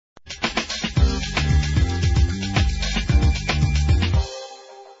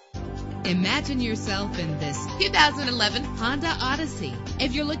Imagine yourself in this 2011 Honda Odyssey.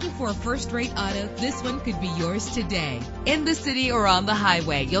 If you're looking for a first-rate auto, this one could be yours today. In the city or on the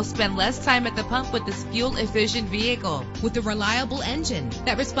highway, you'll spend less time at the pump with this fuel-efficient vehicle. With a reliable engine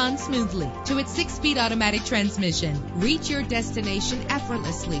that responds smoothly to its 6-speed automatic transmission, reach your destination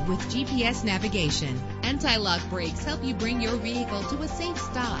effortlessly with GPS navigation. Anti-lock brakes help you bring your vehicle to a safe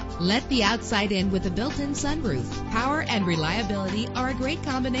stop. Let the outside in with a built-in sunroof. Power and reliability are a great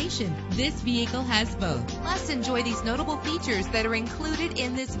combination. This vehicle has both. Plus, enjoy these notable features that are included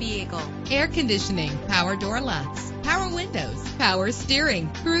in this vehicle: air conditioning, power door locks, power windows, power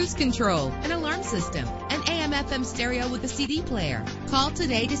steering, cruise control, an alarm system, an AM/FM stereo with a CD player. Call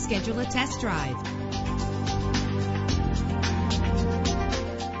today to schedule a test drive.